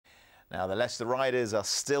Now, the Leicester Riders are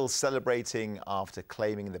still celebrating after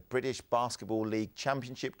claiming the British Basketball League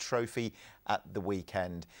Championship trophy at the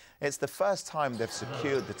weekend. It's the first time they've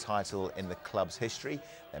secured the title in the club's history.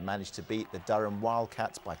 They managed to beat the Durham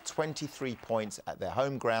Wildcats by 23 points at their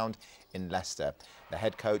home ground in Leicester. The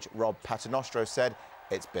head coach, Rob Paternostro, said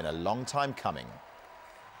it's been a long time coming.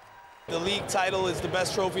 The league title is the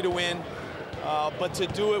best trophy to win, but to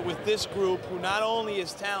do it with this group, who not only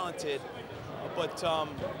is talented, but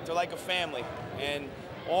they're like a family, and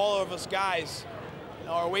all of us guys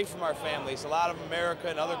are away from our families, a lot of America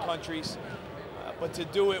and other countries, but to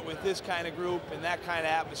do it with this kind of group and that kind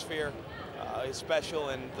of atmosphere is special,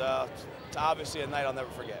 and it's obviously a night I'll never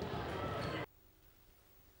forget.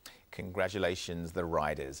 Congratulations, the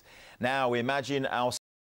Riders. Now, we imagine our